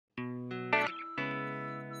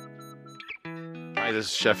Hi, this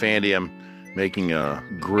is Chef Andy. I'm making a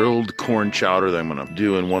grilled corn chowder that I'm going to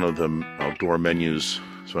do in one of the outdoor menus.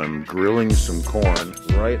 So I'm grilling some corn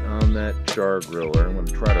right on that char griller. I'm going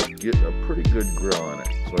to try to get a pretty good grill on it.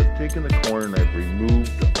 So I've taken the corn and I've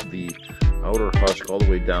removed the outer husk all the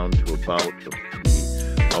way down to about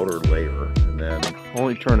the outer layer. And then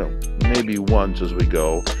only turn it maybe once as we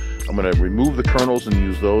go. I'm going to remove the kernels and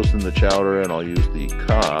use those in the chowder, and I'll use the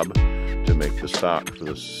cob to make the stock for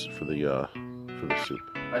the soup.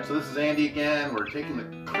 All right, so this is Andy again. We're taking the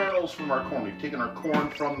kernels from our corn. We've taken our corn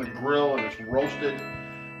from the grill and it's roasted.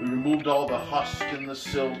 We removed all the husk and the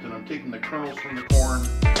silt, and I'm taking the kernels from the corn.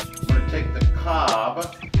 I'm going to take the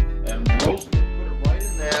cob and roast it, put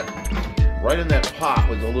it right in that pot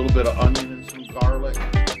with a little bit of onion and some garlic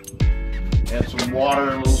and some water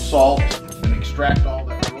and a little salt, and extract all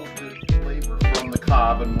that roasted flavor from the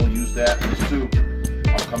cob, and we'll use that in the soup.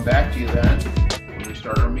 I'll come back to you then when we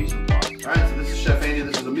start our mise en place. All right, so this is Chef Andy.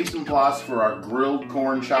 This is the mise en place for our grilled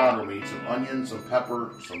corn chowder. We need some onion, some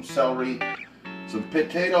pepper, some celery, some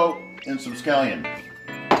potato, and some scallion.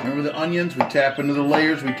 Remember the onions? We tap into the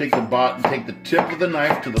layers. We take the tip of the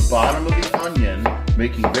knife to the bottom of the onion,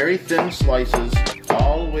 making very thin slices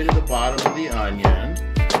all the way to the bottom of the onion.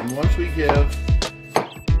 And once we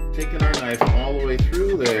taken our knife all the way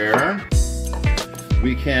through there,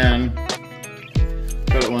 we can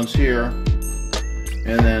cut it once here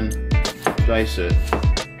and then dice it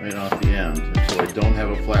right off the end until I don't have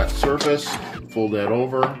a flat surface. Fold that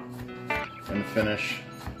over and finish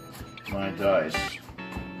my dice.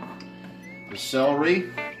 The celery,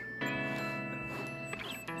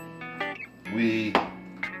 we cut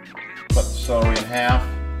the celery in half,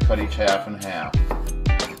 cut each half in half,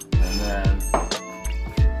 and then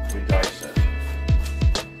we dice it.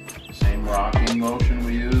 Same rocking motion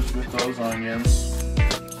we used with those onions,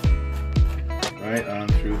 right on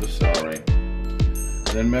through the celery.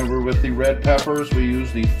 Then remember, with the red peppers, we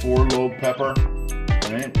use the 4-lobe pepper,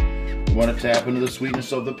 right? We want to tap into the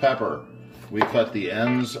sweetness of the pepper. We cut the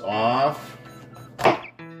ends off.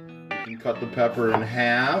 We can cut the pepper in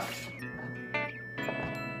half.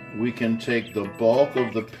 We can take the bulk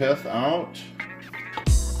of the pith out,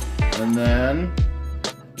 and then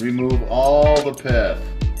remove all the pith.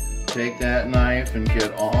 Take that knife and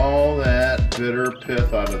get all that bitter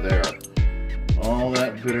pith out of there. All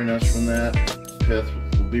that bitterness from that pith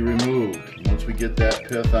will be removed. Once we get that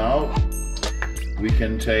pith out, we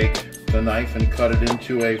can take the knife and cut it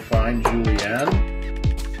into a fine julienne.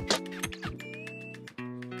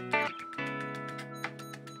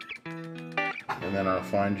 And then our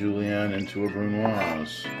fine julienne into a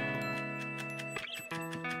brunoise.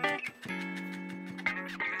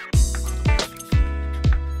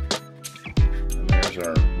 And there's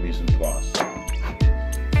our mise en place.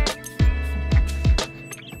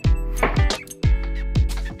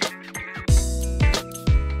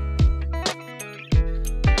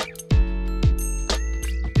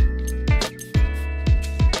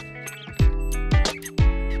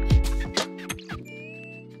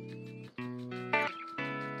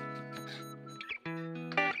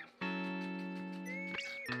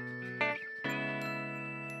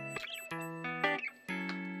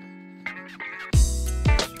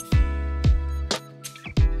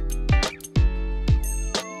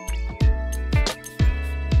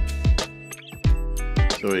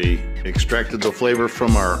 So we extracted the flavor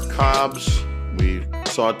from our cobs, we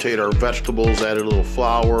sauteed our vegetables, added a little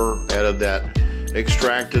flour, added that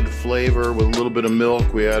extracted flavor with a little bit of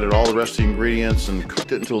milk. We added all the rest of the ingredients and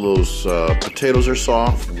cooked it until those potatoes are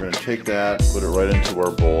soft. We're going to take that, put it right into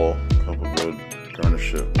our bowl, cup of good,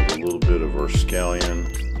 garnish it with a little bit of our scallion,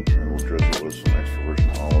 and we'll drizzle it with some